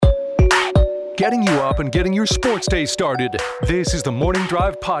getting you up and getting your sports day started. This is the Morning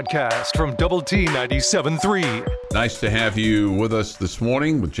Drive Podcast from Double T 97.3. Nice to have you with us this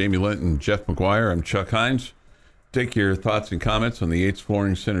morning with Jamie Lent and Jeff McGuire. I'm Chuck Heinz. Take your thoughts and comments on the Yates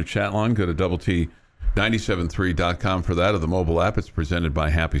Flooring Center chat line. Go to doublet973.com for that, or the mobile app. It's presented by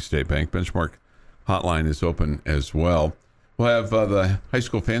Happy State Bank. Benchmark hotline is open as well. We'll have the high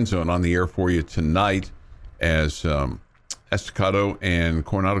school fan zone on the air for you tonight as Estacado and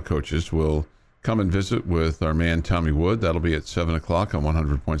Coronado coaches will come and visit with our man Tommy Wood. That'll be at 7 o'clock on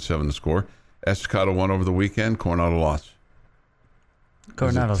 100.7 The Score. Estacado won over the weekend. Coronado lost.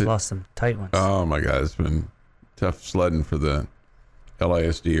 Coronado's lost some tight ones. Oh, my God. It's been tough sledding for the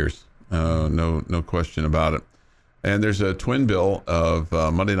LISDers. No question about it. And there's a twin bill of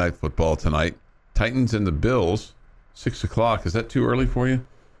Monday Night Football tonight. Titans and the Bills, 6 o'clock. Is that too early for you?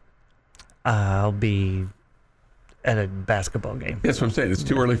 I'll be at a basketball game. That's what I'm saying. It's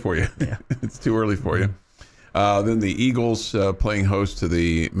too early for you. Yeah. It's too early for you. Then the Eagles playing host to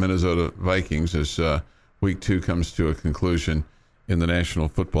the Minnesota Vikings as Week 2 comes to a conclusion in the National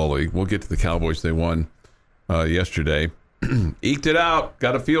Football League. We'll get to the Cowboys. They won yesterday. Eked it out.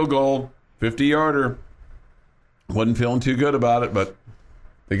 Got a field goal. 50-yarder. Wasn't feeling too good about it, but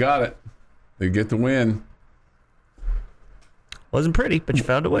they got it. They get the win. Wasn't pretty, but you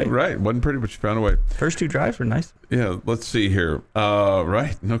found a way. Right. Wasn't pretty, but you found a way. First two drives were nice. Yeah, let's see here.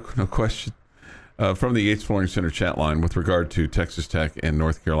 Right. No question. From the Yates Flooring Center chat line with regard to Texas Tech and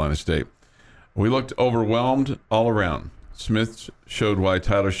North Carolina State. We looked overwhelmed all around. Smith showed why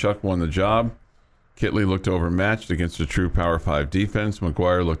Tyler Shuck won the job. Kitley looked overmatched against a true Power 5 defense.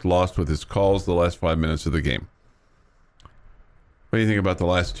 McGuire looked lost with his calls the last 5 minutes of the game. What do you think about the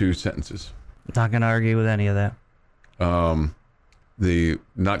last two sentences? Not going to argue with any of that. The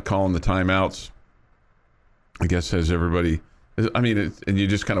not calling the timeouts, I guess, has everybody. I mean, and you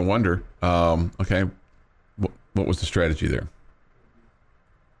just kind of wonder, okay, what was the strategy there?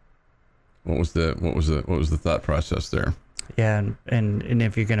 What was the thought process there? Yeah, and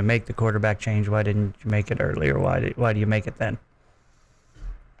if you're going to make the quarterback change, why didn't you make it earlier? Why do you make it then?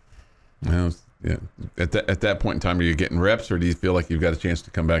 Well, yeah. At that point in time, are you getting reps, or do you feel like you've got a chance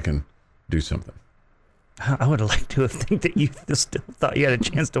to come back and do something? I would have liked to have think that you still thought you had a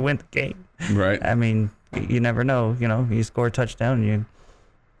chance to win the game. Right. I mean, you never know. You know, you score a touchdown and you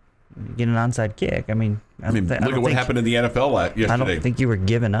get an onside kick. I mean, look at what happened in the NFL yesterday. I don't think you were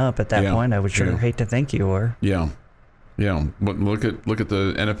giving up at that point. I would sure hate to think you were. Yeah. But look at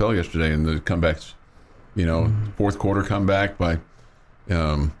the NFL yesterday and the comebacks. You know, fourth quarter comeback by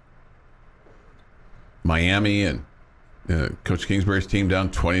Miami and Coach Kingsbury's team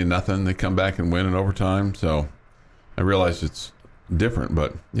down 20-0. They come back and win in overtime. So I realize it's different,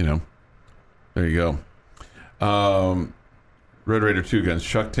 but there you go. Red Raider 2 guns.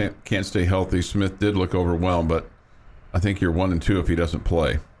 Shuck can't stay healthy. Smith did look overwhelmed, but I think you're 1-2 if he doesn't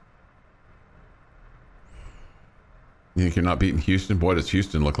play. You think you're not beating Houston? Boy, does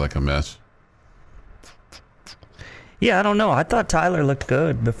Houston look like a mess. Yeah, I don't know. I thought Tyler looked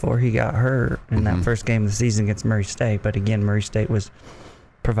good before he got hurt in that first game of the season against Murray State. But again, Murray State was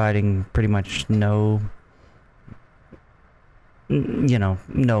providing pretty much no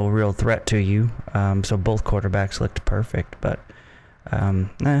real threat to you. So both quarterbacks looked perfect. But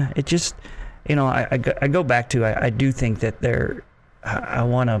it just, I go back to, I do think that I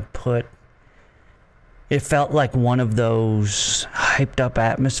want to put, it felt like one of those hyped up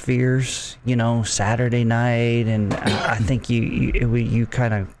atmospheres, Saturday night. And I think you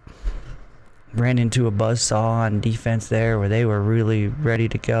kind of ran into a buzzsaw on defense there where they were really ready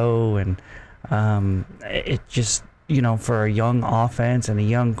to go. And it just, for a young offense and a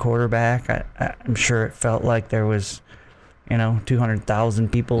young quarterback, I'm sure it felt like there was,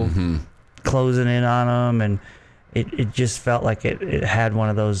 200,000 people closing in on them. And it just felt like it had one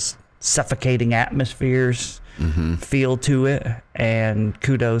of those suffocating atmospheres feel to it, and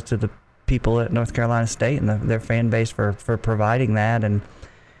kudos to the people at North Carolina State and their fan base for providing that, and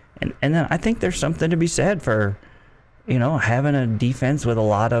then I think there's something to be said for having a defense with a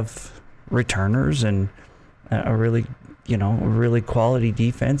lot of returners and a really quality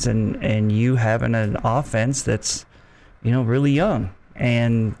defense, and you having an offense that's really young.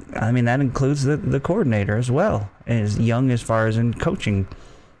 And I mean, that includes the coordinator as well, as young as far as in coaching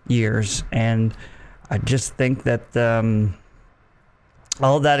years. And I just think that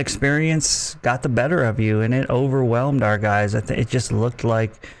all of that experience got the better of you, and it overwhelmed our guys. It just looked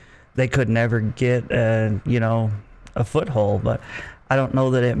like they could never get a foothold. But I don't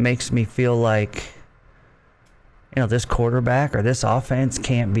know that it makes me feel like this quarterback or this offense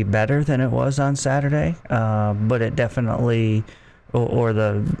can't be better than it was on Saturday. But it definitely or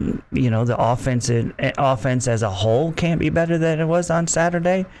the offense as a whole can't be better than it was on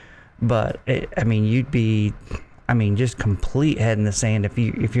Saturday. But you'd be just complete head in the sand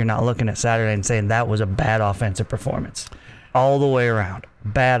if you're not looking at Saturday and saying that was a bad offensive performance all the way around.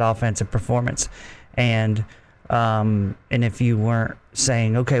 Bad offensive performance. And if you weren't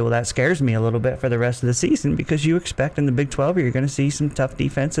saying, okay, well, that scares me a little bit for the rest of the season, because you expect in the Big 12 you're going to see some tough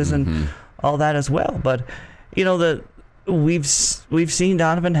defenses and all that as well. But we've seen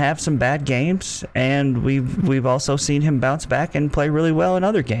Donovan have some bad games, and we've also seen him bounce back and play really well in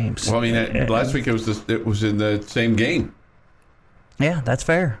other games. Well, last week it was in the same game. Yeah, that's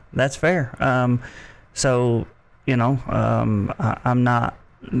fair. I'm not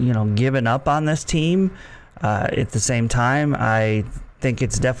giving up on this team. At the same time, I think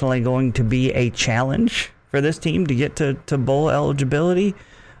it's definitely going to be a challenge for this team to get to bowl eligibility.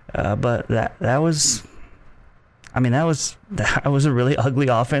 But that was a really ugly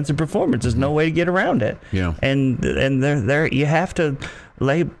offensive performance. There's no way to get around it. Yeah. And there you have to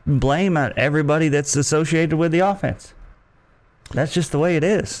lay blame on everybody that's associated with the offense. That's just the way it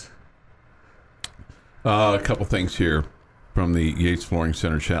is. A couple things here from the Yates Flooring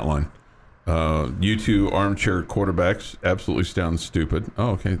Center chat line. You two armchair quarterbacks absolutely sound stupid.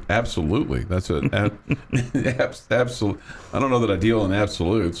 Oh, okay. Absolutely. That's absolute. I don't know that I deal in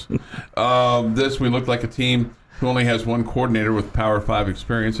absolutes. We look like a team who only has one coordinator with Power 5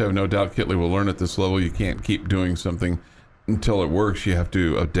 experience. I have no doubt Kitley will learn at this level. You can't keep doing something until it works. You have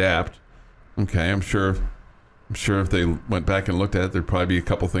to adapt. Okay, I'm sure if they went back and looked at it, there'd probably be a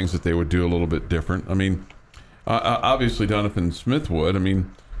couple things that they would do a little bit different. Obviously Donovan Smith would.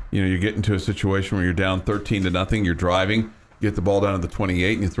 You get into a situation where you're down 13-0, you're driving, get the ball down to the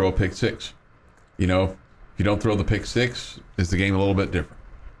 28, and you throw a pick six. If you don't throw the pick six, is the game a little bit different?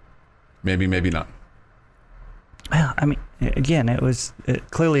 Maybe not. Well, again, it was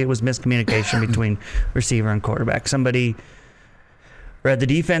miscommunication between receiver and quarterback. Somebody read the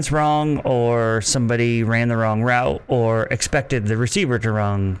defense wrong, or somebody ran the wrong route, or expected the receiver to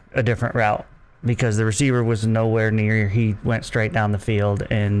run a different route because the receiver was nowhere near. He went straight down the field,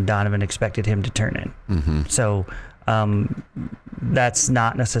 and Donovan expected him to turn in. Mm-hmm. So that's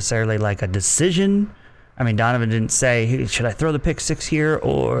not necessarily like a decision. Donovan didn't say, hey, should I throw the pick six here,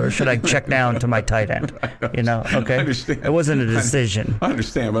 or should I check down to my tight end? Okay? I understand. It wasn't a decision. I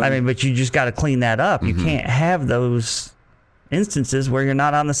understand. But you just got to clean that up. You can't have those instances where you're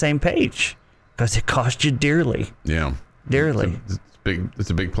not on the same page, because it cost you dearly. Yeah. Dearly. It's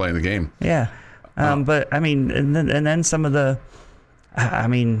a big play in the game. Yeah. And then some of the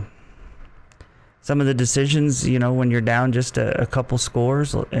decisions, when you're down just a couple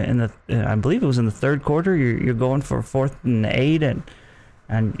scores I believe it was in the third quarter, you're going for 4th and 8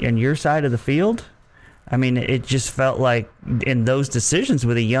 and your side of the field. It just felt like in those decisions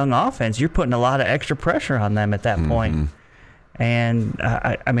with a young offense, you're putting a lot of extra pressure on them at that point. And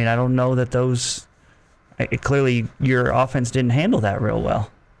I don't know that clearly your offense didn't handle that real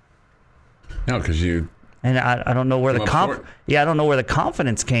well. No, because you. And I don't know where I don't know where the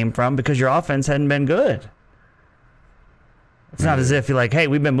confidence came from, because your offense hadn't been good. It's not as if you're like, hey,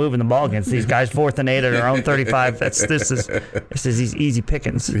 we've been moving the ball against these guys, 4th and 8 at our own 35. This is easy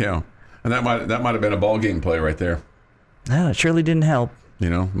pickings. Yeah, and that might have been a ball game play right there. No, it surely didn't help.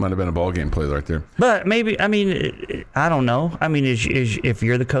 Might have been a ball game play right there. But maybe, I don't know. If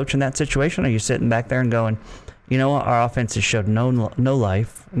you're the coach in that situation, are you sitting back there and going, our offense has showed no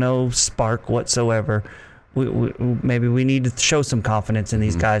life, no spark whatsoever. Maybe we need to show some confidence in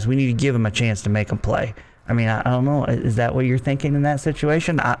these guys. We need to give them a chance to make them play. I don't know. Is that what you're thinking in that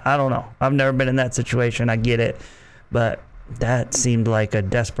situation? I don't know. I've never been in that situation. I get it. But that seemed like a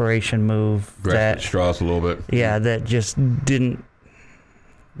desperation move. Grasped straws a little bit. Yeah, that just didn't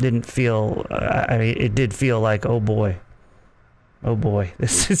feel. It did feel like, oh boy,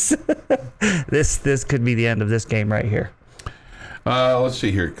 this is this could be the end of this game right here. Let's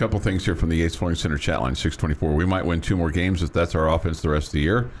see here. A couple things here from the Yates Flooring Center chat line, 624. We might win 2 more games if that's our offense the rest of the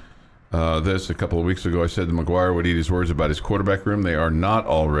year. A couple of weeks ago, I said that McGuire would eat his words about his quarterback room. They are not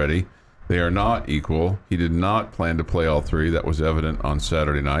already. They are not equal. He did not plan to play all 3. That was evident on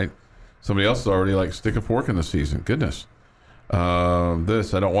Saturday night. Somebody else is already stick a fork in the season. Goodness. I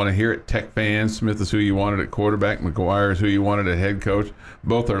don't want to hear it. Tech fans, Smith is who you wanted at quarterback. McGuire is who you wanted at head coach.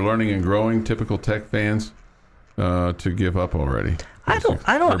 Both are learning and growing. Typical Tech fans to give up already. I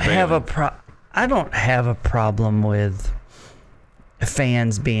don't have a problem with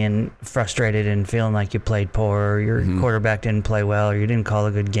fans being frustrated and feeling like you played poor, or your quarterback didn't play well, or you didn't call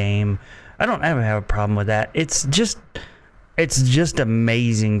a good game. I don't ever have a problem with that. It's just It's just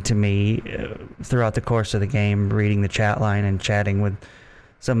amazing to me throughout the course of the game, reading the chat line and chatting with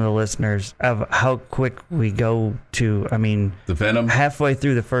some of the listeners of how quick we go to, the venom halfway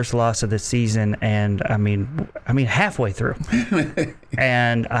through the first loss of the season, and I mean halfway through,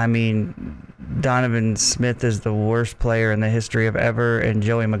 and Donovan Smith is the worst player in the history of ever, and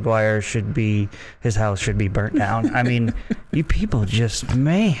Joey Maguire his house should be burnt down. You people just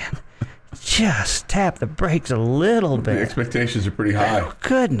tap the brakes a little bit. The expectations are pretty high. Oh,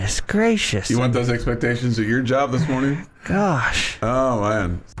 goodness gracious. You want those expectations at your job this morning? Gosh. Oh,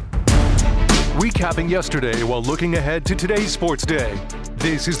 man. Recapping yesterday while looking ahead to today's sports day.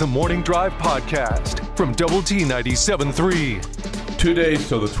 This is the Morning Drive Podcast from Double T 97.3. 2 days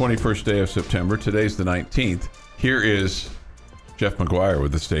till the 21st day of September. Today's the 19th. Here is Jeff McGuire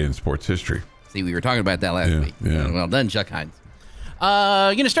with this day in sports history. See, we were talking about that last week. Yeah. Well done, Chuck Heinz.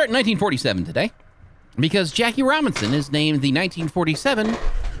 Going to start in 1947 today because Jackie Robinson is named the 1947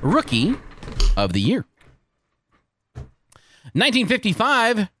 Rookie of the Year.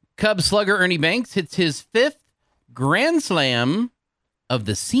 1955, Cubs slugger Ernie Banks hits his 5th Grand Slam of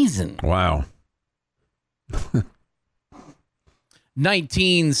the season. Wow.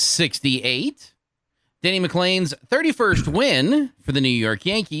 1968, Denny McLain's 31st win for the New York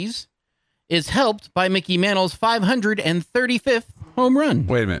Yankees is helped by Mickey Mantle's 535th home run.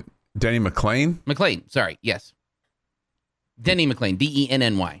 Wait a minute. Denny McLain? McLain, sorry, yes. Denny McLain,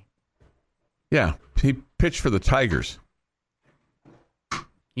 D-E-N-N-Y. Yeah, he pitched for the Tigers.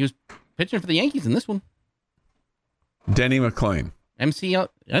 He was pitching for the Yankees in this one. Denny McLain. MCL,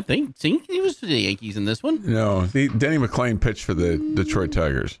 I think he was for the Yankees in this one. No, Denny McLain pitched for the Detroit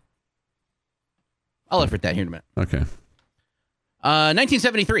Tigers. I'll effort that here in a minute. Okay.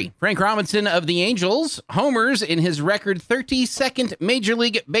 1973, Frank Robinson of the Angels homers in his record 32nd Major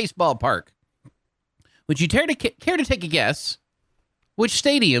League Baseball park. Would you care to take a guess which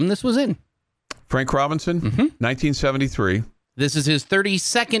stadium this was in? Frank Robinson, 1973. This is his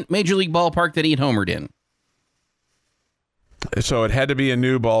 32nd Major League ballpark that he had homered in. So it had to be a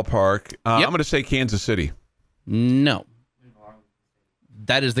new ballpark. Yep. I'm going to say Kansas City. No.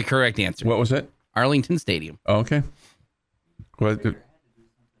 That is the correct answer. What was it? Arlington Stadium. Oh, okay. What?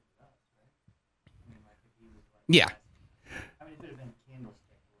 Yeah.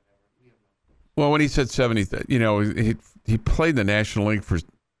 Well, when he said 70, he played in the National League for a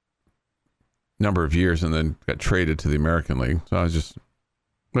number of years and then got traded to the American League. So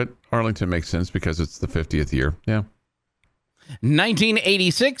but Arlington makes sense because it's the 50th year. Yeah.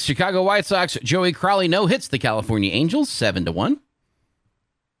 1986, Chicago White Sox Joey Crawley no-hits the California Angels 7-1.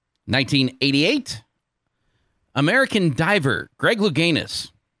 1988, American diver Greg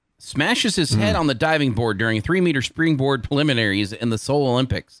Louganis smashes his head on the diving board during a 3-meter springboard preliminaries in the Seoul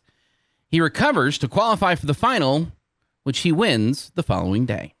Olympics. He recovers to qualify for the final, which he wins the following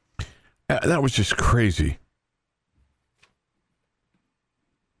day. That was just crazy.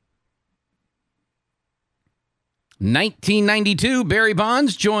 $1992, Barry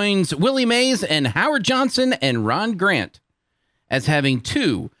Bonds joins Willie Mays and Howard Johnson and Ron Grant as having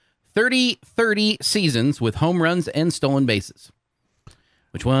 2 30-30 seasons with home runs and stolen bases.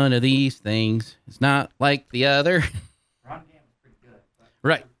 Which one of these things is not like the other? Ron Grant was pretty good.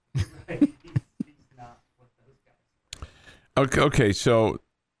 Right. He's not one of those guys. Okay, so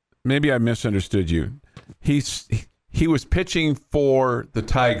maybe I misunderstood you. He was pitching for the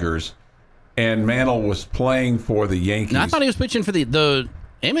Tigers, and Mantle was playing for the Yankees. No, I thought he was pitching for the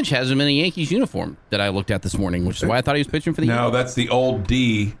image has him in a Yankees uniform that I looked at this morning, which is why I thought he was pitching for the No, Yankees. that's the old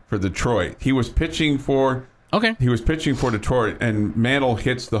D for Detroit. He was pitching for Detroit, and Mantle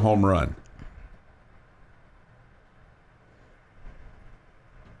hits the home run.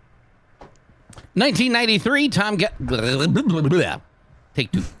 $1993,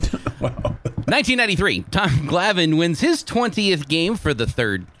 Take 2. Wow. 1993, Tom Glavine wins his 20th game for the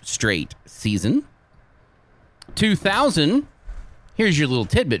 3rd straight season. 2000, here's your little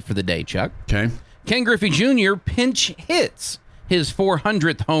tidbit for the day, Chuck. Okay. Ken Griffey Jr. pinch hits his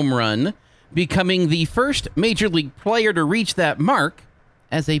 400th home run, becoming the first Major League player to reach that mark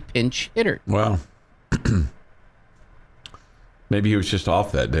as a pinch hitter. Wow. Maybe he was just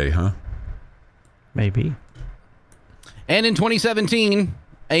off that day, huh? Maybe. And in 2017,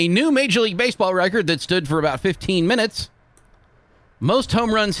 a new Major League Baseball record that stood for about 15 minutes. Most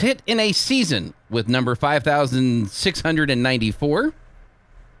home runs hit in a season with number 5,694.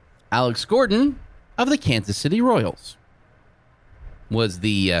 Alex Gordon of the Kansas City Royals was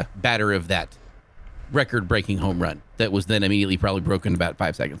the batter of that record-breaking home run that was then immediately probably broken about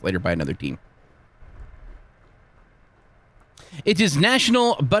 5 seconds later by another team. It is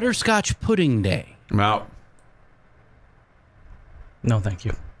National Butterscotch Pudding Day. I'm out. No, thank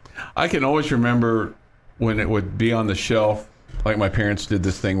you. I can always remember when it would be on the shelf, like my parents did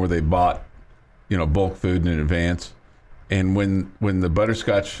this thing where they bought, bulk food in advance. And when the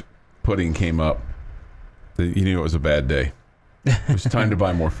butterscotch pudding came up, you knew it was a bad day. It was time to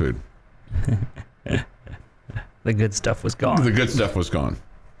buy more food. The good stuff was gone. The good stuff was gone.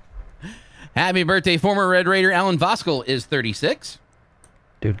 Happy birthday, former Red Raider Alan Voskuhl is 36.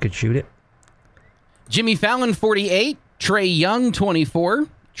 Dude could shoot it. Jimmy Fallon, 48. Trey Young, 24.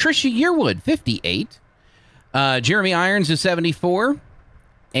 Trisha Yearwood, 58. Jeremy Irons is 74.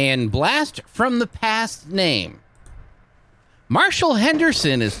 And blast from the past name, Marshall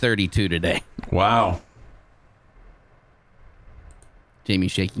Henderson is 32 today. Wow.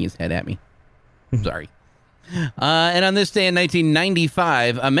 Jamie's shaking his head at me. Sorry. And on this day in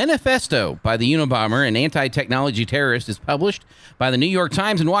 1995, a manifesto by the Unabomber, an anti-technology terrorist, is published by the New York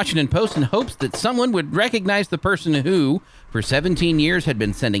Times and Washington Post in hopes that someone would recognize the person who, for 17 years, had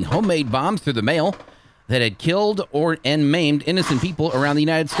been sending homemade bombs through the mail that had killed and maimed innocent people around the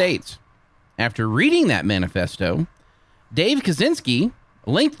United States. After reading that manifesto, Dave Kaczynski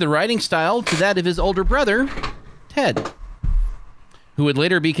linked the writing style to that of his older brother, Ted, who would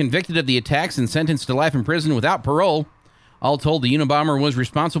later be convicted of the attacks and sentenced to life in prison without parole. All told, the Unabomber was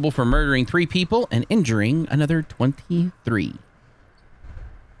responsible for murdering 3 people and injuring another 23.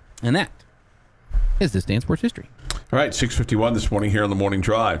 And that is this day in sports history. All right, 6:51 this morning here on the Morning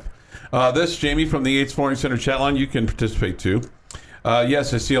Drive. This, Jamie, from the Yates Flooring Center chat line, you can participate too.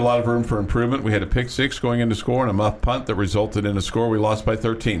 Yes, I see a lot of room for improvement. We had a pick 6 going into score and a muff punt that resulted in a score we lost by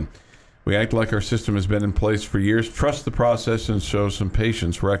 13. We act like our system has been in place for years. Trust the process and show some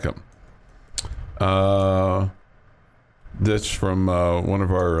patience. Reckham. This from one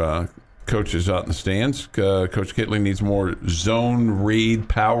of our coaches out in the stands. Coach Kitley needs more zone read,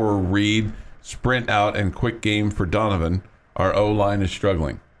 power read, sprint out, and quick game for Donovan. Our O-line is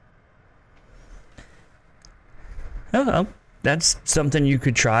struggling. Oh, that's something you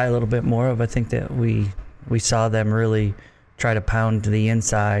could try a little bit more of. I think that we saw them really try to pound to the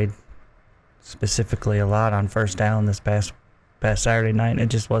inside, specifically a lot on first down this past Saturday night, and it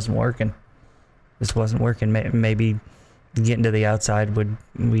just wasn't working. Maybe getting to the outside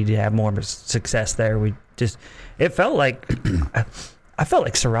we'd have more success there. It felt like I felt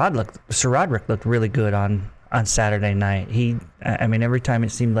like Sarodrick looked really good on Saturday night. Every time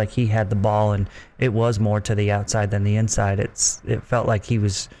it seemed like he had the ball and it was more to the outside than the inside. It felt like he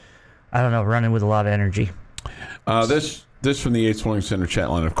was, running with a lot of energy. This from the Yates Flooring Center chat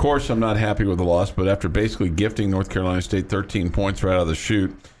line. Of course, I'm not happy with the loss, but after basically gifting North Carolina State 13 points right out of the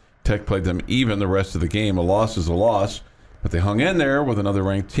chute, Tech played them even the rest of the game. A loss is a loss, but they hung in there with another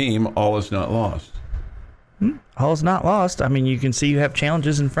ranked team. All is not lost. All is not lost. You can see you have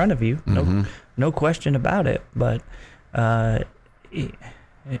challenges in front of you. No question about it. But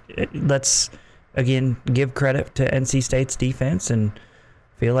let's, again, give credit to NC State's defense and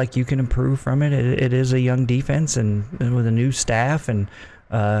feel like you can improve from it. It is a young defense and with a new staff. And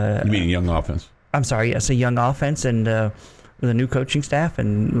you mean young offense? I'm sorry, yes, a young offense and with a new coaching staff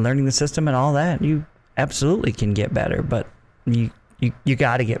and learning the system and all that. You absolutely can get better, but you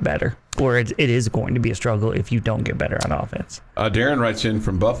got to get better, or it is going to be a struggle if you don't get better on offense. Darren writes in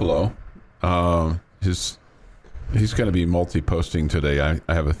from Buffalo. He's going to be multi-posting today,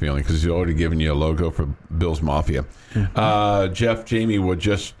 I have a feeling, because he's already given you a logo for Bill's Mafia. Jeff, Jamie would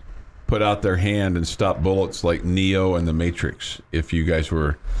just put out their hand and stop bullets like Neo and the Matrix if you guys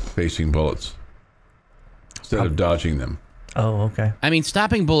were facing bullets instead of dodging them. Oh, okay.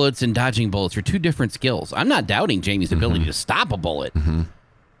 Stopping bullets and dodging bullets are two different skills. I'm not doubting Jamie's ability to stop a bullet.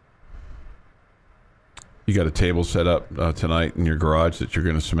 You got a table set up tonight in your garage that you're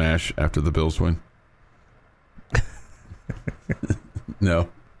going to smash after the Bills win? No.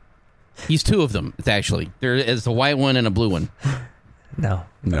 He's 2 of them. It's actually there is a white one and a blue one. No,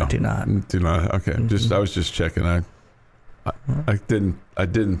 do not. Okay, I was just checking. I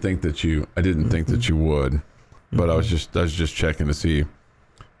didn't think that you would, but I was just checking to see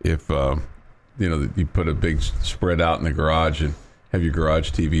if you put a big spread out in the garage and have your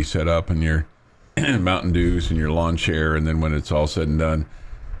garage TV set up and your Mountain Dews and your lawn chair, and then when it's all said and done,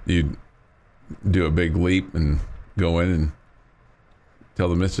 you do a big leap and go in and tell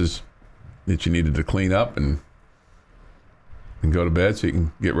the missus that you needed to clean up and go to bed so you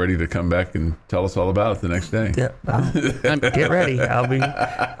can get ready to come back and tell us all about it the next day. Yeah, get ready. I'll be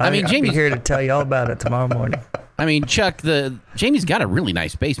here to tell you all about it tomorrow morning. Chuck, Jamie's got a really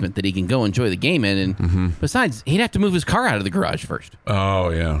nice basement that he can go enjoy the game in, and besides, he'd have to move his car out of the garage first. Oh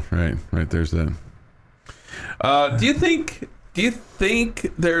yeah, right. There's that. Do you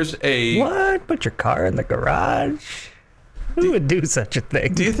think there's a what? Put your car in the garage? Who would do such a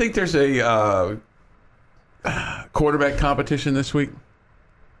thing? Do you think there's a quarterback competition this week?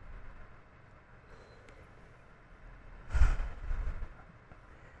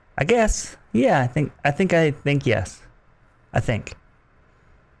 I guess. Yeah, I think yes. I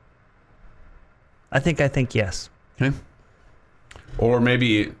think yes. Okay. Or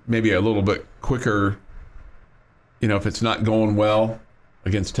maybe a little bit quicker, if it's not going well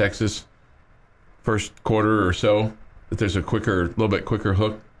against Texas first quarter or so, that there's a little bit quicker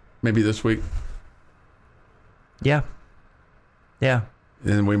hook maybe this week. Yeah. Yeah.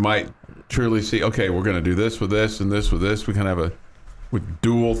 And we might truly see, okay, we're going to do this with this and this with this. We kind of have with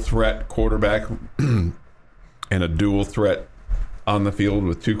dual threat quarterback and a dual threat on the field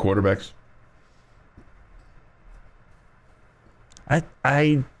with two quarterbacks.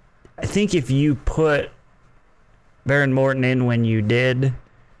 I think if you put Baron Morton in when you did,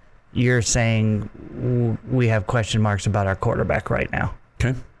 you're saying we have question marks about our quarterback right now.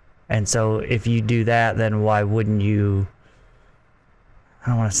 Okay. And so if you do that, then why wouldn't you, I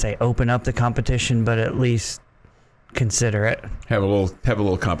don't want to say open up the competition, but at least consider it. Have a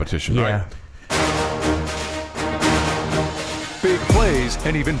little competition. Yeah. Right. Big plays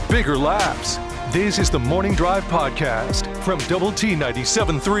and even bigger laughs. This is the Morning Drive Podcast from Double T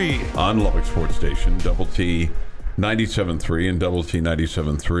 97.3. On Lubbock Sports Station, Double T 97.3 and Double T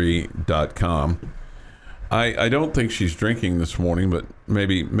 97.3.com. I don't think she's drinking this morning, but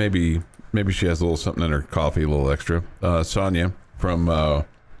maybe she has a little something in her coffee, a little extra. Sonia from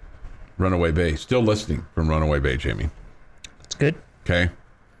Runaway Bay. Still listening from Runaway Bay, Jamie. That's good. Okay.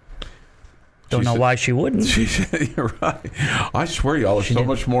 Don't know why she wouldn't. You're right. I swear y'all are so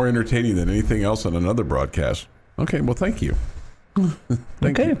much more entertaining than anything else on another broadcast. Okay, well, thank you.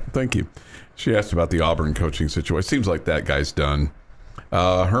 Thank you. She asked about the Auburn coaching situation. Seems like that guy's done.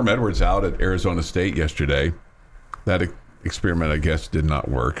 Herm Edwards out at Arizona State yesterday. That experiment, I guess, did not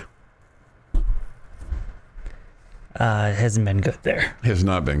work. It hasn't been good there. Has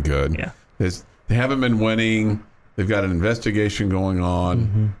not been good. Yeah. They haven't been winning. They've got an investigation going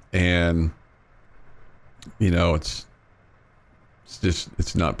on, and it's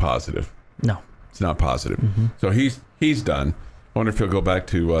not positive. No, it's not positive. So he's done. I wonder if he'll go back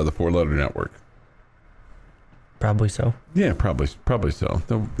to the Four Letter Network. Probably so. Yeah, probably so.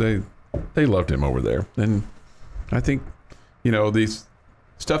 They loved him over there, and I think these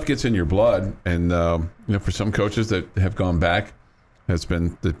stuff gets in your blood, and for some coaches that have gone back,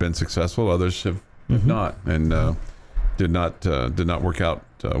 they've been successful. Others have not, and did not work out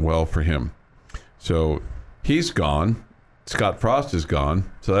well for him. So he's gone. Scott Frost is gone.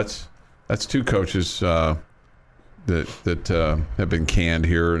 So that's two coaches that have been canned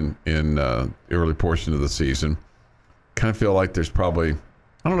here in the early portion of the season. Kind of feel like there's probably, I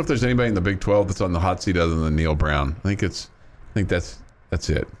don't know if there's anybody in the Big 12 that's on the hot seat other than Neil Brown. I think that's it. I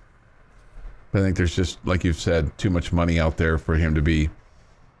think there's just, like you've said, too much money out there for him to be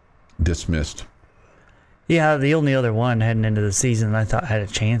dismissed. Yeah, the only other one heading into the season I thought had a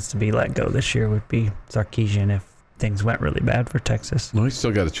chance to be let go this year would be Sarkisian if things went really bad for Texas. Well, he's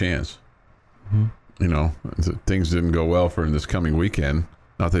still got a chance. Things didn't go well for him this coming weekend.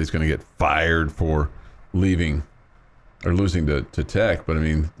 Not that he's going to get fired for leaving or losing to Tech, but I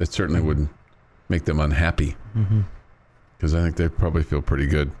mean, it certainly would make them unhappy. Because I think they probably feel pretty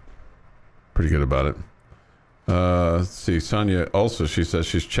good about it. Let's see, Sonia also, she says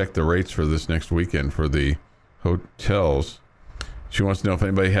she's checked the rates for this next weekend for the hotels. She wants to know if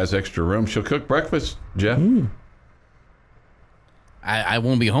anybody has extra room. She'll cook breakfast, Jeff. I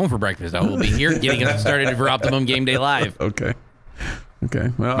won't be home for breakfast. I will be here getting us started for Optimum Game Day Live. Okay.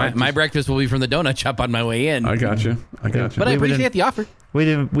 Well, my breakfast will be from the donut shop on my way in. I got you. But I appreciate the offer.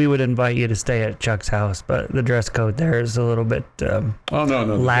 We would invite you to stay at Chuck's house, but the dress code there is a little bit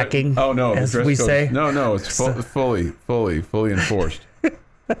lacking. As we say. No, it's fully enforced.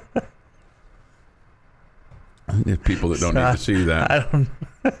 There's people that don't need to see that.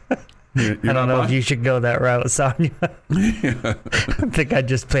 I don't know if you should go that route, Sonia. I think I'd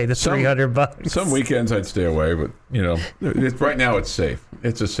just pay the $300. Some weekends I'd stay away, but right now it's safe.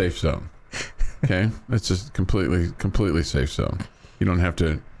 It's a safe zone. Okay, it's just completely safe zone. You don't have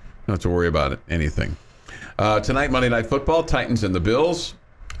to worry about anything. Tonight, Monday Night Football: Titans and the Bills,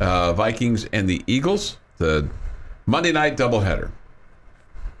 Vikings and the Eagles. The Monday night doubleheader.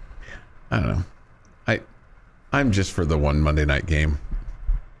 I don't know. I'm just for the one Monday night game.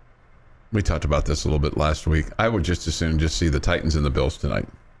 We talked about this a little bit last week. I would just as soon just see the Titans and the Bills tonight.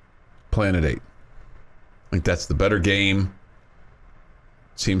 Playing at 8. I think that's the better game.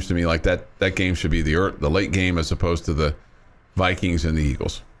 Seems to me like that game should be the late game as opposed to the Vikings and the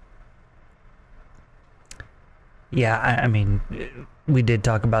Eagles. Yeah, I mean, we did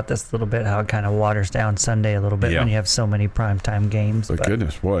talk about this a little bit, how it kind of waters down Sunday a little bit when you have so many primetime games. But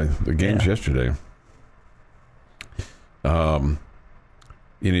goodness, boy, the games yesterday.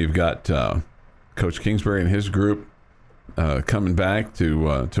 You've got Coach Kingsbury and his group coming back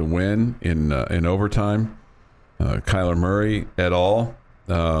to win in overtime. Kyler Murray et al.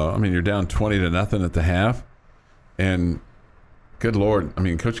 You're down 20-0 at the half, and good Lord,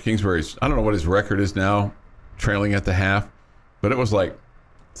 Coach Kingsbury's, I don't know what his record is now, trailing at the half, but it was like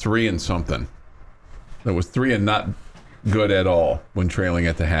 3 and something. It was 3 and not good at all when trailing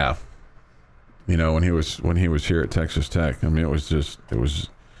at the half. When he was here at Texas Tech. It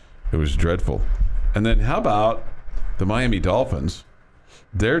was dreadful. And then how about the Miami Dolphins?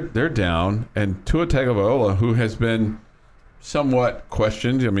 They're down, and Tua Tagovailoa, who has been somewhat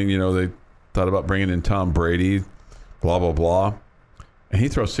questioned. They thought about bringing in Tom Brady, blah blah blah, and he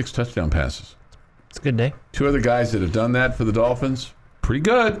throws 6 touchdown passes. It's a good day. 2 other guys that have done that for the Dolphins, pretty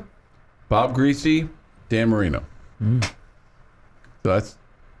good. Bob Greasy, Dan Marino. So that's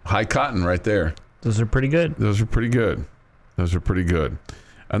high cotton right there. Those are pretty good.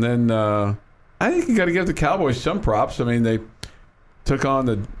 And then I think you got to give the Cowboys some props. They took on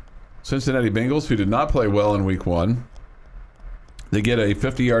the Cincinnati Bengals, who did not play well in Week 1. They get a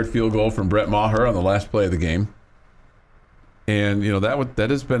 50-yard field goal from Brett Maher on the last play of the game. And, that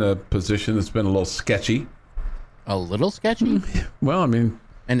has been a position that's been a little sketchy. A little sketchy? Well, an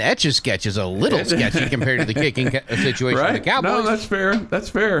Etch-a-Sketch is a little sketchy compared to the kicking situation right? of the Cowboys. No, that's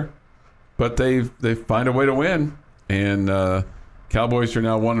fair. But they find a way to win. And Cowboys are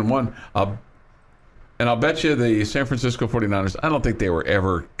now 1-1. I'll bet you the San Francisco 49ers, I don't think they were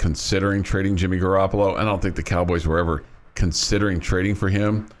ever considering trading Jimmy Garoppolo. I don't think the Cowboys were ever considering trading for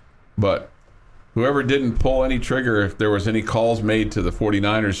him. But whoever didn't pull any trigger, if there was any calls made to the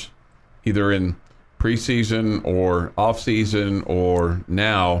 49ers, either in preseason or offseason or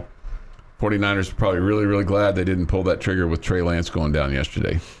now, 49ers are probably really, really glad they didn't pull that trigger with Trey Lance going down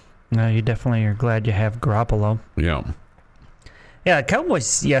yesterday. No, you definitely are glad you have Garoppolo. Yeah. Yeah,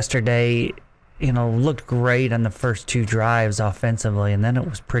 Cowboys yesterday, looked great on the first 2 drives offensively, and then it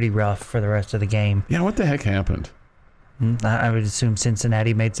was pretty rough for the rest of the game. Yeah, what the heck happened? I would assume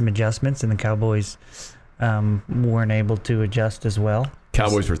Cincinnati made some adjustments, and the Cowboys weren't able to adjust as well.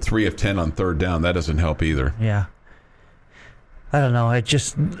 Cowboys were 3 of 10 on 3rd down. That doesn't help either. Yeah. I don't know. It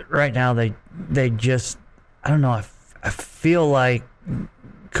just right now they just I don't know. I feel like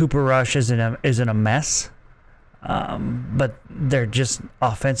Cooper Rush isn't a mess, but they're just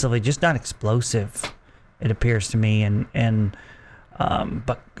offensively just not explosive. It appears to me, and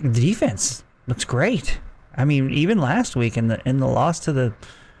but the defense looks great. Even last week in the loss to the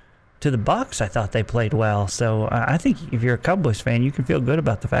Bucs, I thought they played well. So I think if you're a Cowboys fan, you can feel good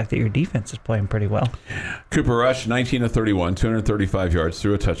about the fact that your defense is playing pretty well. Cooper Rush, 19 of 31, 235 yards,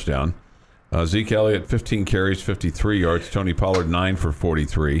 threw a touchdown. Zeke Elliott, 15 carries, 53 yards. Tony Pollard, 9 for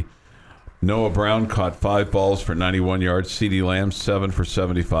 43. Noah Brown caught 5 balls for 91 yards. CeeDee Lamb, 7 for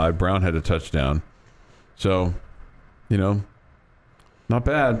 75. Brown had a touchdown. So, not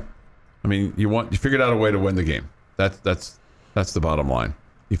bad. You figured out a way to win the game. That's the bottom line.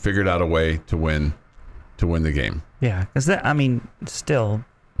 You figured out a way to win the game. Yeah, because still,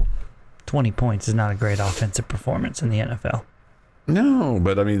 20 points is not a great offensive performance in the NFL. No,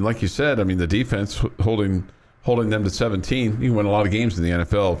 but like you said, the defense holding them to 17. You can win a lot of games in the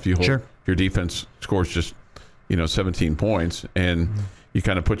NFL if if your defense scores just 17 points, and you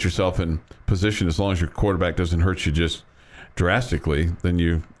kind of put yourself in position. As long as your quarterback doesn't hurt you just drastically, then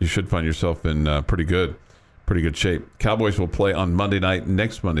you should find yourself in pretty good shape. Cowboys will play on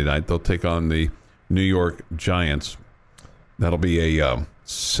next Monday night. They'll take on the New York Giants. That'll be a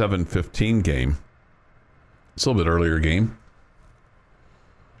 7:15 game. It's a little bit earlier game.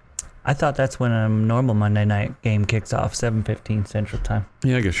 I thought that's when a normal Monday night game kicks off, 7:15 Central Time.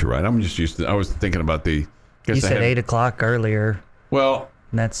 Yeah, I guess you're right. I'm just used to. I was thinking about the. You said 8 o'clock earlier. Well,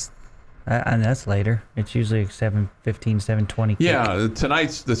 and that's later. It's usually 7:15, 7:20. Yeah,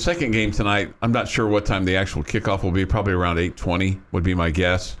 the second game tonight. I'm not sure what time the actual kickoff will be. Probably around 8:20 would be my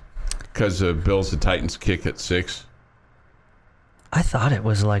guess, because the Bills and Titans kick at 6. I thought it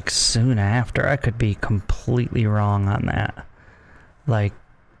was soon after. I could be completely wrong on that.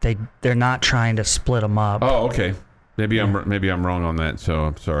 They're not trying to split them up. Oh, okay. Maybe I'm wrong on that. So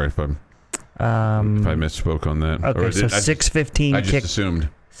I'm sorry if I misspoke on that. Okay, so 6:15. I just assumed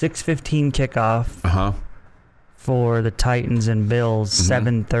 6:15 kickoff. For the Titans and Bills.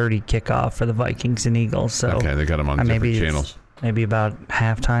 7:30 kickoff for the Vikings and Eagles. So okay, they got them on different channels. Maybe about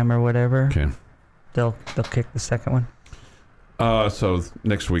halftime or whatever. Okay, they'll kick the second one. So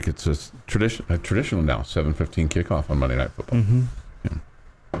next week it's a traditional now 7:15 kickoff on Monday Night Football. Mm-hmm.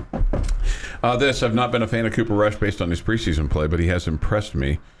 I've not been a fan of Cooper Rush based on his preseason play, but he has impressed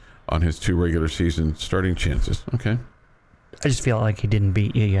me on his 2 regular season starting chances. Okay. I just feel like he didn't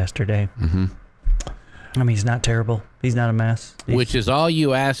beat you yesterday. Mm-hmm. I mean, he's not terrible. He's not a mess. Which is all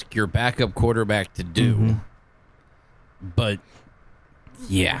you ask your backup quarterback to do. Mm-hmm. But,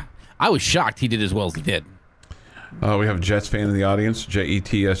 yeah. I was shocked he did as well as he did. We have a Jets fan in the audience.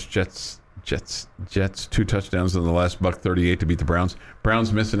 Jets, Jets. 2 touchdowns in the last $1.38 to beat the Browns.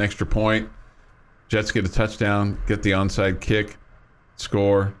 Browns miss an extra point. Jets get a touchdown, get the onside kick,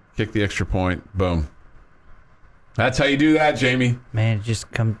 score, kick the extra point, boom. That's how you do that, Jamie. Man, it just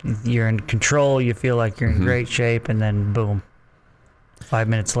you're in control. You feel like you're in great shape, and then boom. 5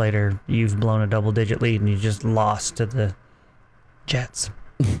 minutes later, you've blown a double-digit lead, and you just lost to the Jets.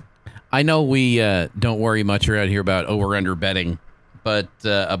 I know we don't worry much around here about over-under betting, but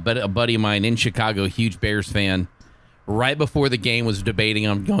a buddy of mine in Chicago, huge Bears fan, right before the game was debating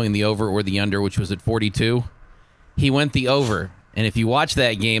on going the over or the under, which was at 42. He went the over. And if you watch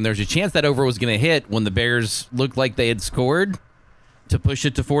that game, there's a chance that over was going to hit when the Bears looked like they had scored to push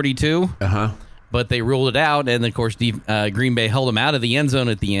it to 42. Uh-huh. But they ruled it out, and, of course, Green Bay held him out of the end zone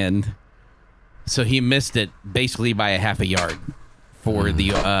at the end. So he missed it basically by a half a yard for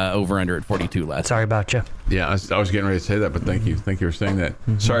the over-under at 42 last. Sorry about you. Yeah, I was getting ready to say that, but thank you. Thank you for saying that.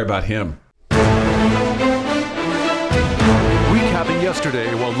 Sorry about him. Recapping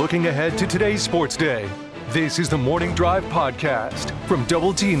yesterday while looking ahead to today's sports day. This is the Morning Drive Podcast from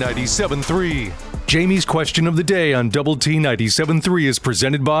Double T 97.3. Jamie's question of the day on Double T 97.3 is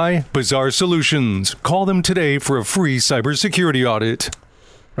presented by Bizarre Solutions. Call them today for a free cybersecurity audit.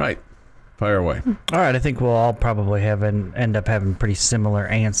 Right. Fire away. All right, I think we'll all probably end up having pretty similar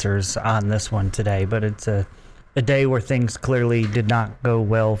answers on this one today, but it's a day where things clearly did not go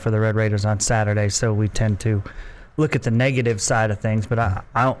well for the Red Raiders on Saturday, so we tend to look at the negative side of things, but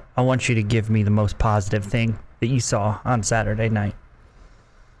I want you to give me the most positive thing that you saw on Saturday night.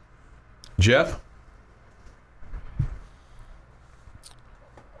 Jeff?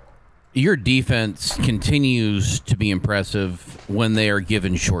 Your defense continues to be impressive when they are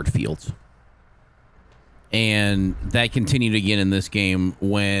given short fields. And that continued again in this game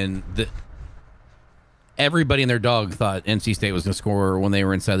when everybody and their dog thought NC State was going to score when they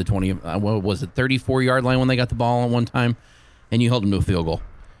were inside the 20, what was it, 34-yard line when they got the ball at one time, and you held them to a field goal.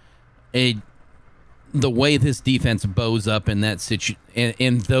 The way this defense bows up in that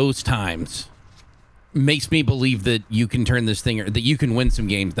in those times makes me believe that you can turn this thing, or that you can win some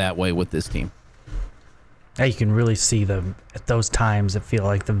games that way with this team. Yeah, you can really see at those times. I feel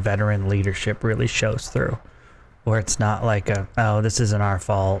like the veteran leadership really shows through, where it's not like this isn't our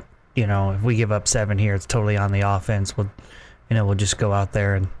fault. You know, if we give up 7 here, it's totally on the offense. We'll just go out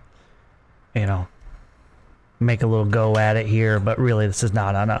there and, make a little go at it here, but really this is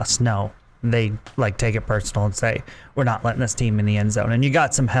not on us. No, they take it personal and say, we're not letting this team in the end zone. And you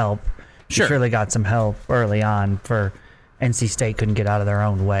got some help. Sure. You surely got some help early on for NC State couldn't get out of their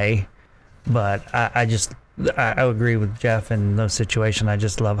own way. But I agree with Jeff in those situations. I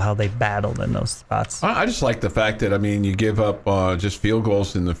just love how they battled in those spots. I just like the fact that, you give up just field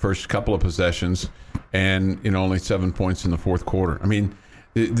goals in the first couple of possessions and, only 7 points in the fourth quarter.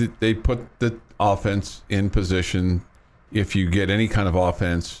 They put the offense in position, if you get any kind of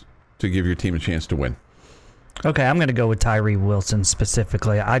offense, to give your team a chance to win. Okay, I'm going to go with Tyree Wilson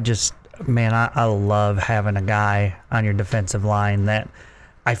specifically. I love having a guy on your defensive line that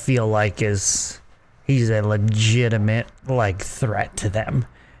I feel like he's a legitimate threat to them,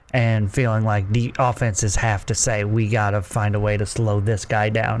 and feeling like the offenses have to say, we got to find a way to slow this guy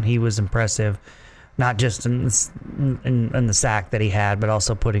down. He was impressive, not just in the sack that he had, but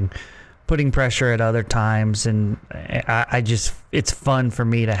also putting pressure at other times. And it's fun for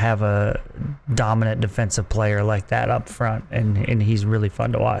me to have a dominant defensive player like that up front, and he's really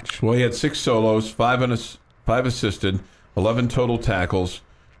fun to watch. Well, he had 6 solos, 5 assisted, 11 total tackles,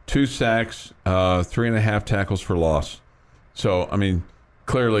 2 sacks, 3.5 tackles for loss. So,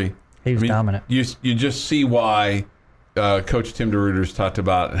 clearly, he was dominant. You just see why Coach Tim DeRuyter's talked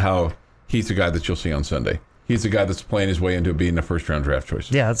about how he's the guy that you'll see on Sunday. He's the guy that's playing his way into being a first-round draft choice.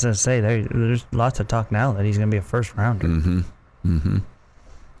 Yeah, I was going to say, there's lots of talk now that he's going to be a first-rounder. Mm-hmm. Mm-hmm.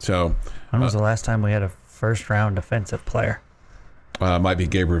 So, when was the last time we had a first-round defensive player? Might be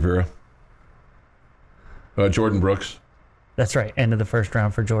Gabe Rivera. Jordan Brooks. That's right, end of the first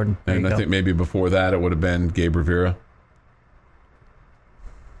round for Jordan. And I think maybe before that it would have been Gabe Rivera.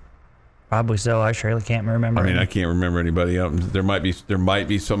 Probably so. I surely can't remember. I can't remember anybody else. There might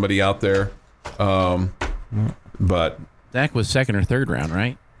be somebody out there, but Zach was second or third round,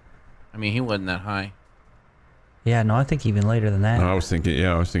 right? I mean, he wasn't that high. Yeah, no, I think even later than that. No, I was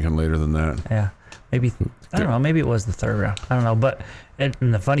thinking later than that. Yeah, maybe, I don't know, maybe it was the third round. I don't know, but and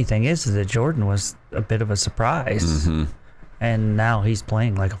the funny thing is that Jordan was a bit of a surprise. Mm-hmm. And now he's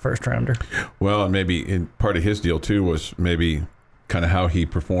playing like a first rounder. Well, and maybe part of his deal too was maybe kind of how he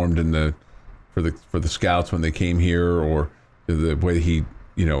performed for the scouts when they came here, or the way he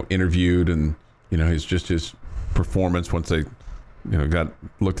interviewed, and his performance once they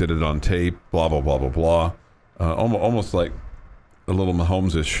looked at it on tape. Blah blah blah blah blah. Almost like a little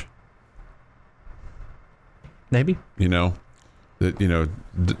Mahomes-ish. Maybe.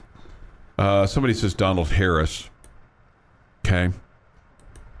 Somebody says Donald Harris. Okay.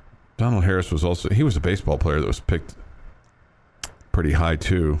 Donald Harris was a baseball player that was picked pretty high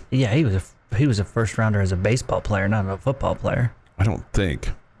too. Yeah, he was a first rounder as a baseball player, not a football player. I don't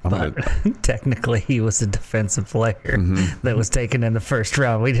think. But technically, he was a defensive player that was taken in the first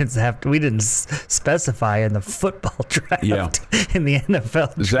round. We didn't specify in the football draft. In the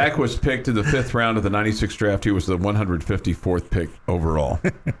NFL draft. Zach was picked in the 5th round of the '96 draft. He was the 154th pick overall.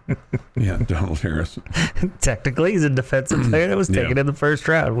 Yeah, Donald Harris. Technically, he's a defensive player that was taken in the first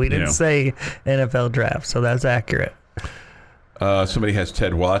round. We didn't say NFL draft, so that's accurate. Somebody has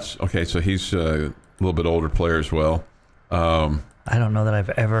Ted Watts. Okay, so he's a little bit older player as well. I don't know that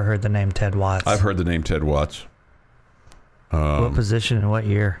I've ever heard the name Ted Watts. I've heard the name Ted Watts. What position and what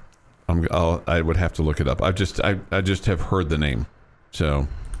year? I would have to look it up. I just have heard the name. So,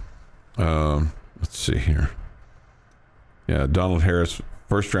 let's see here. Yeah, Donald Harris,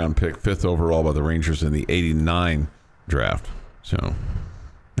 first round pick, 5th overall by the Rangers in the '89 draft. So,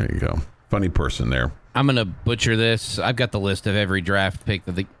 there you go. Funny person there. I'm going to butcher this. I've got the list of every draft pick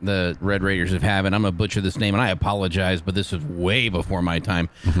that the Red Raiders have had, and I'm going to butcher this name, and I apologize, but this was way before my time.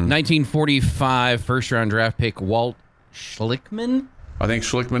 1945 first-round draft pick, Walt Schlickman? I think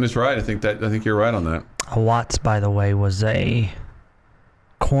Schlickman is right. I think you're right on that. Watts, by the way, was a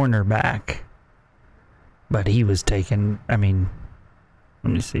cornerback, but he was taken, let me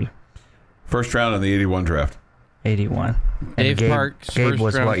see. First round in the '81 draft. 81. Dave Parks, Gabe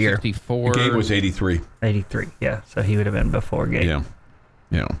was what year? 64. Gabe was 83. 83, yeah. So he would have been before Gabe.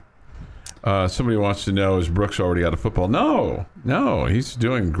 Yeah. Somebody wants to know, is Brooks already out of football? No. He's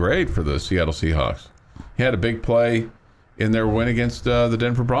doing great for the Seattle Seahawks. He had a big play in their win against the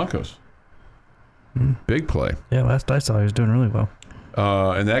Denver Broncos. Big play. Yeah, last I saw, he was doing really well.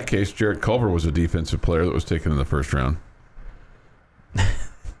 In that case, Jarrett Culver was a defensive player that was taken in the first round.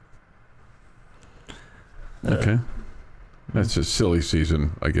 Okay. That's a silly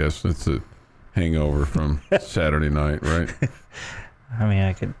season, I guess. That's a hangover from Saturday night, right?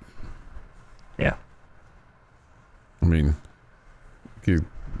 I could... Yeah.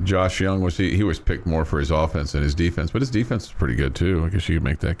 Josh Young, he was picked more for his offense than his defense, but his defense is pretty good, too. I guess you could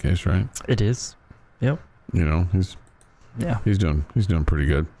make that case, right? It is. Yep. He's doing pretty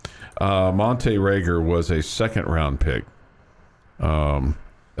good. Monte Rager was a 2nd-round pick of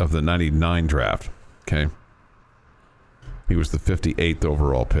the '99 draft. Okay. He was the 58th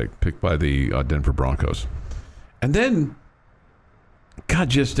overall picked by the Denver Broncos. And then,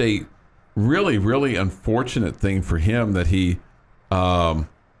 just a really, really unfortunate thing for him that he got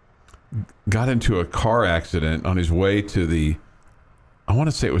into a car accident on his way to the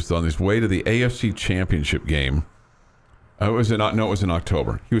AFC Championship game. It was in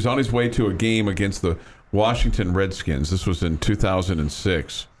October. He was on his way to a game against the Washington Redskins. This was in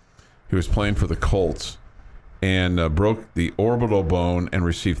 2006. He was playing for the Colts and broke the orbital bone and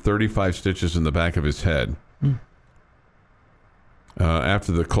received 35 stitches in the back of his head.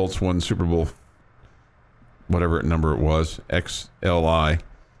 After the Colts won Super Bowl, whatever number it was, XLI.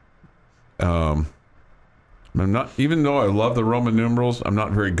 I'm not, even though I love the Roman numerals, I'm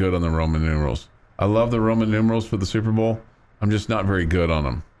not very good on the Roman numerals. I love the Roman numerals for the Super Bowl. I'm just not very good on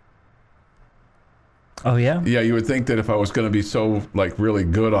them. Oh, yeah? Yeah, you would think that if I was going to be so, really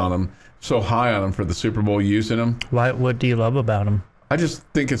good on them, so high on them for the Super Bowl using them. What do you love about them? I just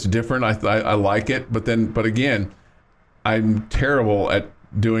think it's different. I like it, but again, I'm terrible at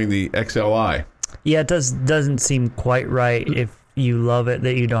doing the XLI. Yeah, it doesn't seem quite right if you love it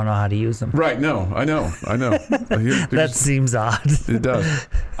that you don't know how to use them. Right, no, I know. That seems odd. It does.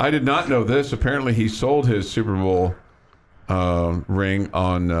 I did not know this. Apparently, he sold his Super Bowl ring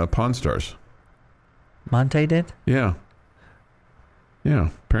on Pawn Stars. Monte did? Yeah,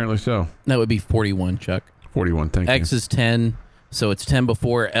 apparently so. That would be 41, Chuck. 41, thank you. X is 10, so it's 10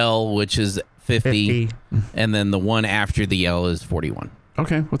 before L, which is 50, and then the one after the L is 41.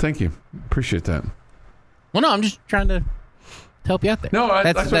 Okay, well, thank you. Appreciate that. Well, no, I'm just trying to help you out there. No,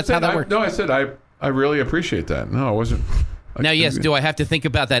 that's how that works. No, I said I really appreciate that. No, I wasn't. Now, yes, do I have to think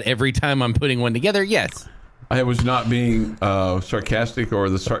about that every time I'm putting one together? Yes. I was not being sarcastic, or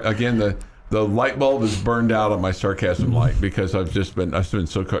the light bulb is burned out on my sarcasm light, because I've been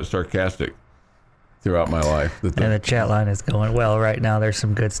so sarcastic throughout my life. And the chat line is going well right now. There's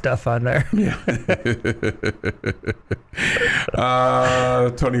some good stuff on there. Yeah.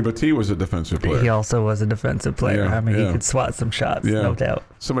 Tony Batty was a defensive player. He also was a defensive player. Yeah, I mean, he could swat some shots, no doubt.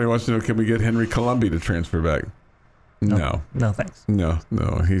 Somebody wants to know, can we get Henry Colombi to transfer back? No. No, thanks. No.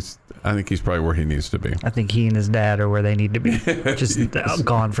 I think he's probably where he needs to be. I think he and his dad are where they need to be. Just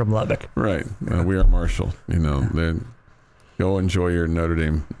gone from Lubbock. Right. We are Marshall. Go enjoy your Notre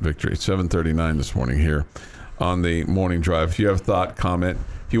Dame victory. 7:39 this morning here on the morning drive. If you have a thought, comment.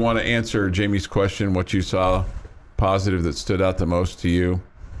 If you want to answer Jamie's question, what you saw positive that stood out the most to you,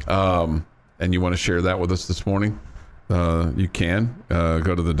 and you want to share that with us this morning, you can.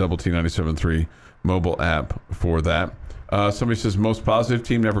 Go to the Double T 97.3 mobile app for that. Somebody says, most positive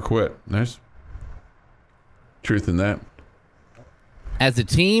team never quit. Nice. Truth in that. As a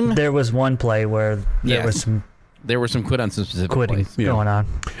team, there was one play where there were some quit on some specific quitting plays. going on.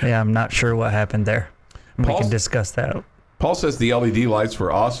 Yeah, I'm not sure what happened there. We can discuss that. Paul says the LED lights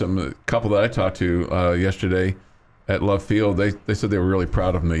were awesome. A couple that I talked to yesterday at Love Field, they said they were really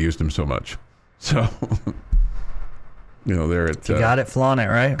proud of them. They used them so much. So, they're at you got it, flaunt it,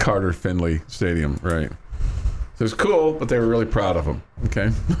 right? Carter Finley Stadium, right? So it's cool, but they were really proud of them. Okay.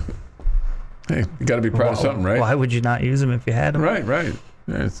 Hey, you got to be proud of something, right? Why would you not use them if you had them? Right.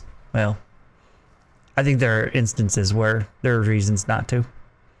 Yes. Well, I think there are instances where there are reasons not to.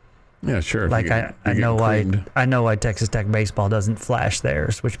 Yeah, sure. Like I know why Texas Tech baseball doesn't flash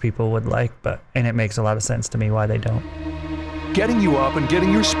theirs, which people would like, and it makes a lot of sense to me why they don't. Getting you up and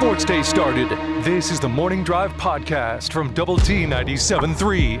getting your sports day started. This is the Morning Drive podcast from Double T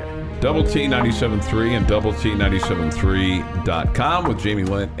 97.3. Double T 97.3 and Double T 97.3.com with Jamie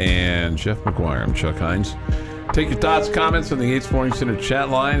Lent and Jeff McGuire. I'm Chuck Heinz. Take your thoughts, comments on the Yates Morning Center chat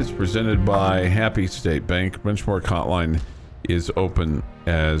line. It's presented by Happy State Bank. Benchmark hotline is open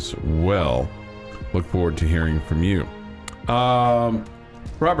as well. Look forward to hearing from you.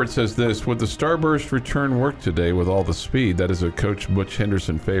 Robert says this: would the Starburst return work today with all the speed? That is a Coach Butch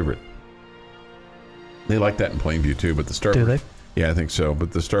Henderson favorite. They like that in Plainview too, but the Starburst. Do they? Yeah, I think so.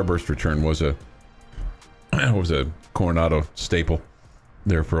 But the Starburst return was a Coronado staple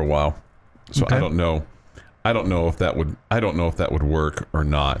there for a while. So okay. I don't know if that would work or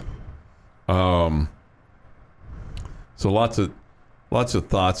not. So lots of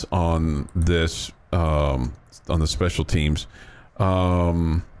thoughts on this, on the special teams.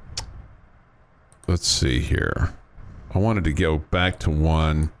 Let's see here. I wanted to go back to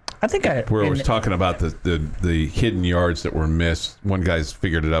one. Where I was talking about the hidden yards that were missed. One guy's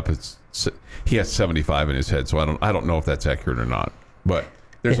figured it up. He has 75 in his head, so I don't know if that's accurate or not. But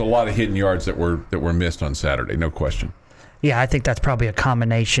there's a lot of hidden yards that were missed on Saturday, no question. Yeah, I think that's probably a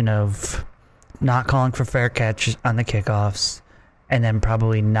combination of not calling for fair catch on the kickoffs, and then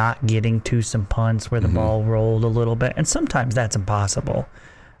probably not getting to some punts where the ball rolled a little bit. And sometimes that's impossible.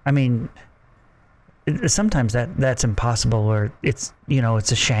 I mean, sometimes that's impossible, where it's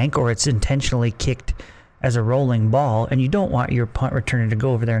a shank or it's intentionally kicked as a rolling ball, and you don't want your punt returner to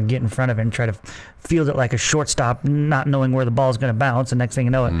go over there and get in front of it and try to field it like a shortstop, not knowing where the ball is going to bounce, and next thing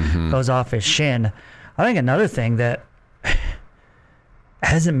you know, it goes off his shin. I think another thing that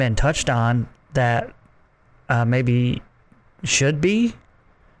hasn't been touched on that maybe should be,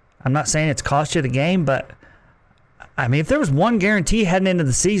 I'm not saying it's cost you the game, but I mean, if there was one guarantee heading into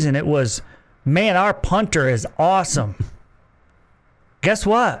the season, it was, man, our punter is awesome. Guess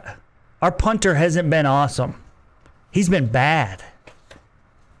what? Our punter hasn't been awesome. He's been bad.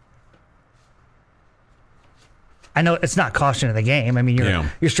 I know it's not costing you the game. I mean,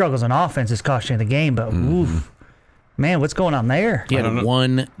 your struggles on offense is costing you the game, but oof, man, what's going on there? He had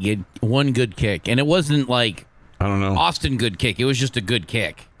one good kick, and it wasn't like, I don't know, Austin good kick. It was just a good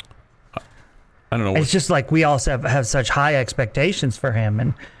kick. I don't know. It's just like we also have such high expectations for him,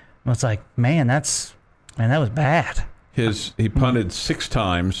 and it's like, man, that was bad. He punted 6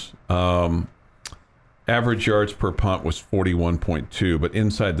 times. Average yards per punt was 41.2, but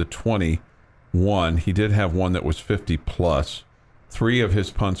inside the 21, he did have one that was 50 plus. 3 of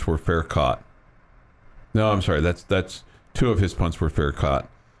his punts were fair caught. No, I'm sorry. That's 2 of his punts were fair caught.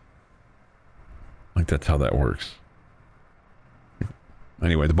 Like, that's how that works.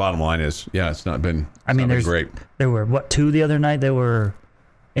 Anyway, the bottom line is, it's not been. Been great. There were 2 the other night? They were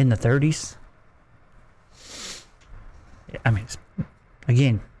in the 30s. I mean,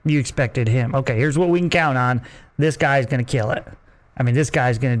 again, you expected him. Okay, here's what we can count on. This guy's going to kill it. I mean, this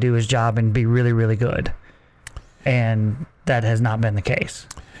guy's going to do his job and be really, really good. And that has not been the case.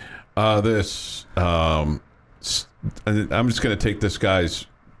 I'm just going to take this guy's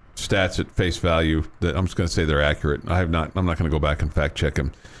stats at face value. I'm just going to say they're accurate. I'm not going to go back and fact check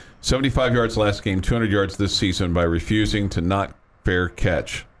him. 75 yards last game, 200 yards this season by refusing to not fair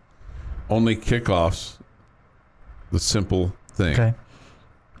catch. Only kickoffs, the simple thing. Okay.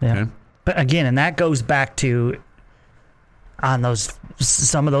 Yeah. Okay? But again, and that goes back to on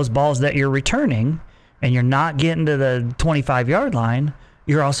some of those balls that you're returning and you're not getting to the 25-yard line,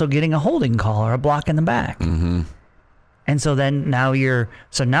 you're also getting a holding call or a block in the back. Mm-hmm. And so then now you're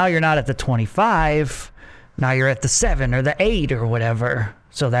not at the 25, now you're at the 7 or the 8 or whatever.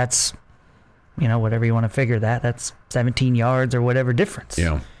 So that's, whatever you want to figure that's 17 yards or whatever difference.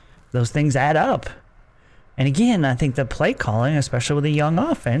 Yeah. Those things add up. And again, I think the play calling, especially with a young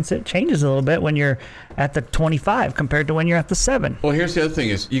offense, it changes a little bit when you're at the 25 compared to when you're at the 7. Well, here's the other thing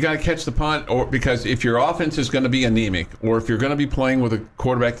is you got to catch the punt, because if your offense is going to be anemic, or if you're going to be playing with a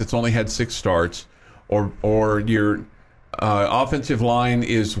quarterback that's only had 6 starts, or your offensive line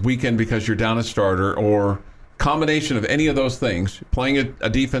is weakened because you're down a starter, or combination of any of those things, playing a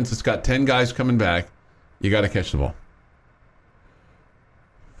defense that's got 10 guys coming back, you got to catch the ball.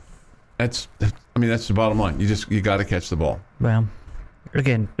 That's the bottom line. You got to catch the ball. Well,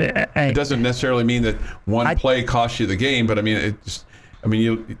 again, it doesn't necessarily mean that one play costs you the game, but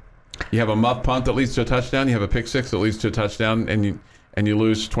you have a muff punt that leads to a touchdown, you have a pick six that leads to a touchdown, and you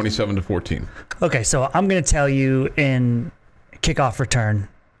lose 27-14. Okay, so I'm going to tell you in kickoff return,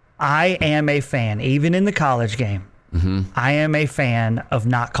 I am a fan, even in the college game. Mm-hmm. I am a fan of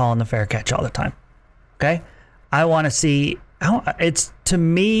not calling the fair catch all the time. Okay, I want to see. It's to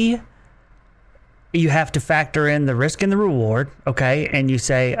me. You have to factor in the risk and the reward, okay? And you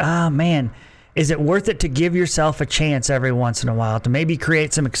say, man, is it worth it to give yourself a chance every once in a while to maybe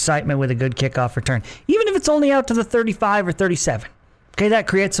create some excitement with a good kickoff return, even if it's only out to the 35 or 37? Okay, that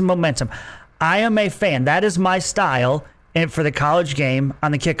creates some momentum. I am a fan. That is my style for the college game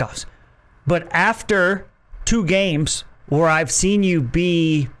on the kickoffs. But after 2 games where I've seen you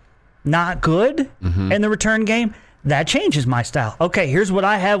be not good in the return game, that changes my style. Okay, here's what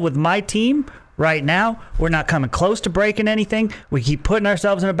I have with my team. Right now, we're not coming close to breaking anything. We keep putting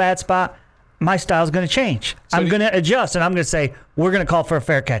ourselves in a bad spot. My style's going to change. So I'm going to adjust, and I'm going to say, we're going to call for a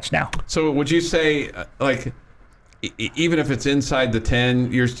fair catch now. So would you say, even if it's inside the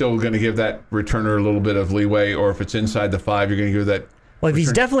 10, you're still going to give that returner a little bit of leeway, or if it's inside the 5, you're going to give that Well, if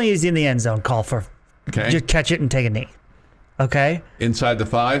he's definitely in the end zone, call for just catch it and take a knee. Okay? Inside the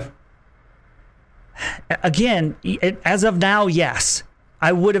 5? Again, as of now, yes.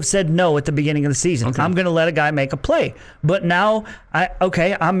 I would have said no at the beginning of the season. Okay. I'm going to let a guy make a play. But now,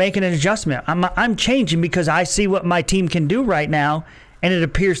 I'm making an adjustment. I'm changing because I see what my team can do right now, and it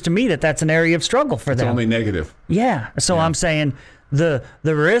appears to me that that's an area of struggle for them. It's only negative. Yeah. So I'm saying the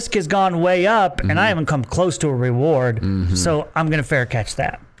risk has gone way up, and I haven't come close to a reward. So I'm going to fair catch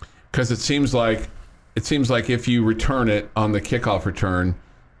that. Because it seems like if you return it on the kickoff return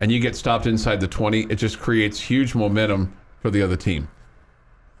and you get stopped inside the 20, it just creates huge momentum for the other team.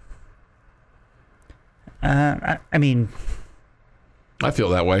 I feel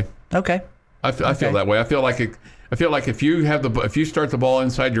that way. Okay. I feel that way. I feel like if you start the ball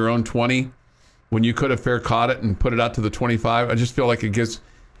inside your own 20, when you could have fair caught it and put it out to the 25, I just feel like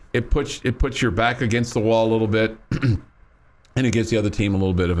it puts your back against the wall a little bit, and it gives the other team a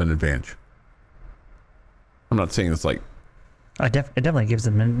little bit of an advantage. I'm not saying it's like. It definitely gives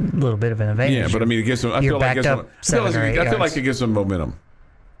them a little bit of an advantage. Yeah, but it gives them. I feel like it gives them momentum.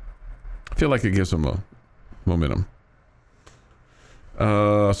 I feel like it gives them momentum.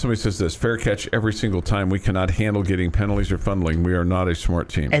 Somebody says this: fair catch every single time. We cannot handle getting penalties or funneling. We are not a smart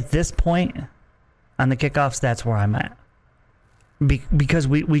team. At this point, on the kickoffs, that's where I'm at. Because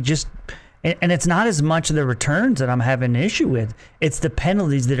we just, and it's not as much the returns that I'm having an issue with. It's the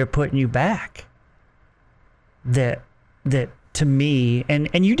penalties that are putting you back. That to me,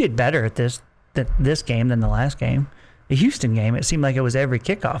 and you did better at this game than the last game. The Houston game, it seemed like it was every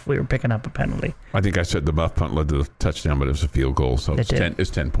kickoff we were picking up a penalty. I think I said the muff punt led to the touchdown, but it was a field goal, so it's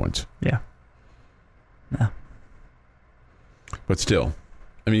 10 points. Yeah. No. But still,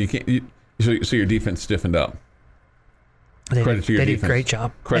 I mean, you can't. So your defense stiffened up. They Credit to your defense. did a great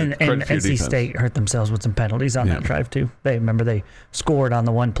job. Credit and to your NC defense. State hurt themselves with some penalties on that drive too. They scored on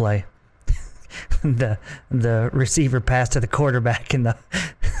the one play. the receiver passed to the quarterback, and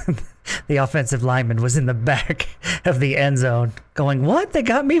the offensive lineman was in the back of the end zone going, what? They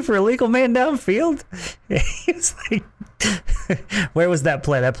got me for illegal man downfield? He's like, where was that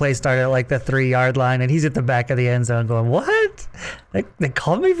play? That play started at like the 3-yard line, and he's at the back of the end zone going, what? They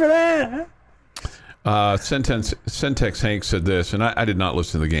called me for that? Centex Hank said this, and I did not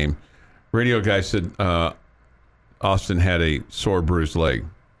listen to the game. Radio guy said Austin had a sore, bruised leg.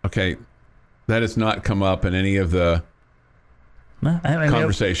 Okay, that has not come up in any of the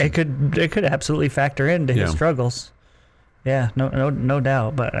conversation. It could absolutely factor into his struggles. Yeah, no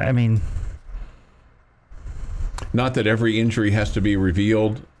doubt. But I mean, not that every injury has to be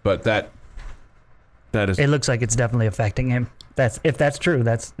revealed, but that is. It looks like it's definitely affecting him. If that's true,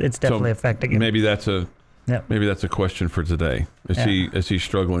 it's definitely affecting him. Maybe that's a question for today. Is he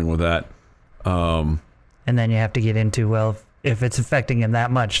struggling with that? And then you have to get into, well, if it's affecting him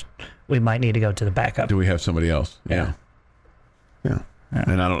that much, we might need to go to the backup. Do we have somebody else? Yeah.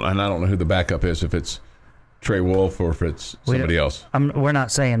 And I don't know who the backup is, if it's Trey Wolf or if it's somebody else. We're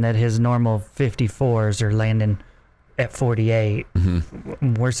not saying that his normal 54s are landing at 48.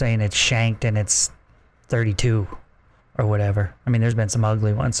 Mm-hmm. We're saying it's shanked and it's 32 or whatever. I mean, there's been some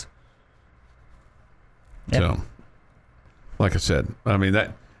ugly ones. Yep. So, like I said, I mean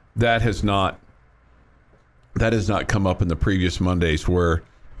that has not come up in the previous Mondays where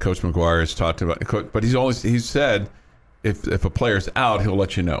Coach McGuire has talked about it. But he's said if a player's out, he'll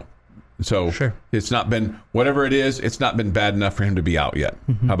let you know. So sure. It's not been, whatever it is, it's not been bad enough for him to be out yet.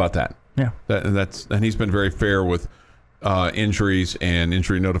 Mm-hmm. How about that? Yeah. And he's been very fair with injuries and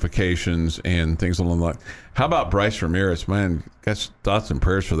injury notifications and things along the line. How about Bryce Ramirez? Man, got thoughts and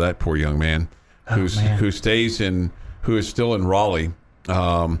prayers for that poor young man who is still in Raleigh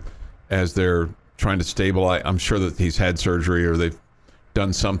as they're trying to stabilize. I'm sure that he's had surgery or they've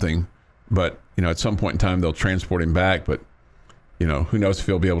done something, but at some point in time they'll transport him back. But who knows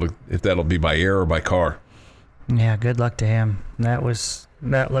if that'll be by air or by car. Yeah, good luck to him. That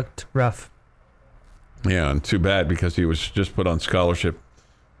looked rough. Yeah, and too bad because he was just put on scholarship.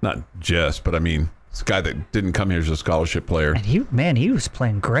 Not just, but I mean, this guy that didn't come here as a scholarship player. And he was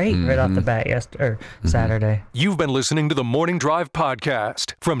playing great right off the bat Saturday. You've been listening to the Morning Drive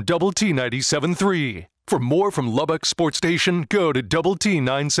podcast from Double T 97.3. For more from Lubbock Sports Station, go to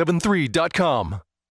doublet973.com.